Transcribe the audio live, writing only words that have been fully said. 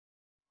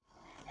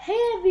Hey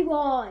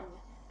everyone,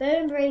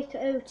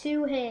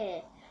 Bonebreaker02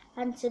 here,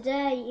 and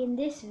today in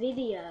this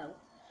video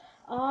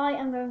I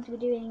am going to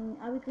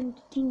be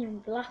continuing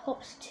Black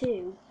Ops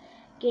 2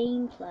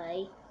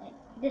 gameplay.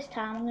 This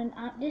time in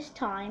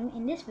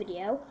this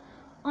video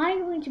I'm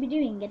going to be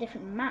doing a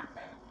different map.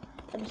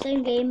 The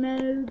same game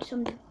mode, so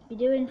I'm going to be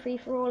doing free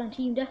for all and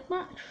team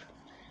deathmatch.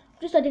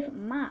 Just a different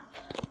map.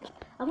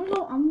 I'm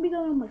gonna be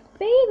going on my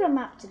favourite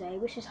map today,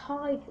 which is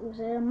It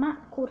was a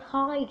map called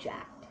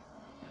Hijacked.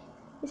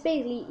 It's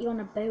basically you're on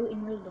a boat in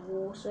the middle of the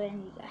water,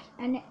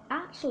 and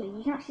actually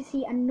you can actually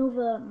see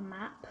another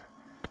map.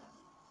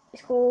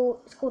 It's called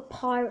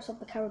Pirates of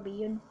the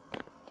Caribbean.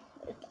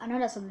 I know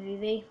that's a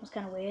movie. It's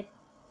kind of weird,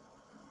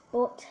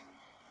 but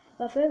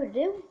without further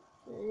ado,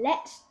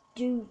 let's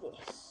do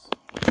this.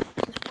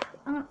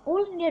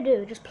 All I'm gonna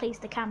do is just place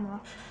the camera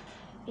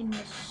in the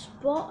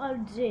spot I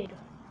did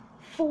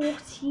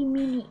 40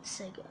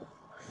 minutes ago.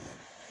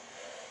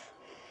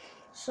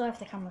 So if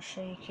the camera's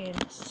shaking,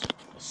 it's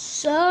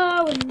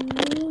so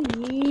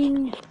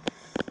annoying.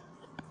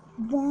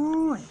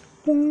 Why?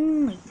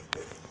 This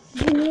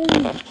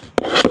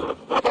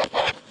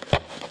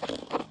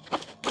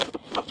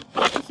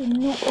is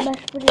not the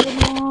best video of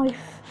my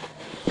life.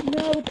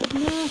 No, it's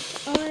not.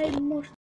 I must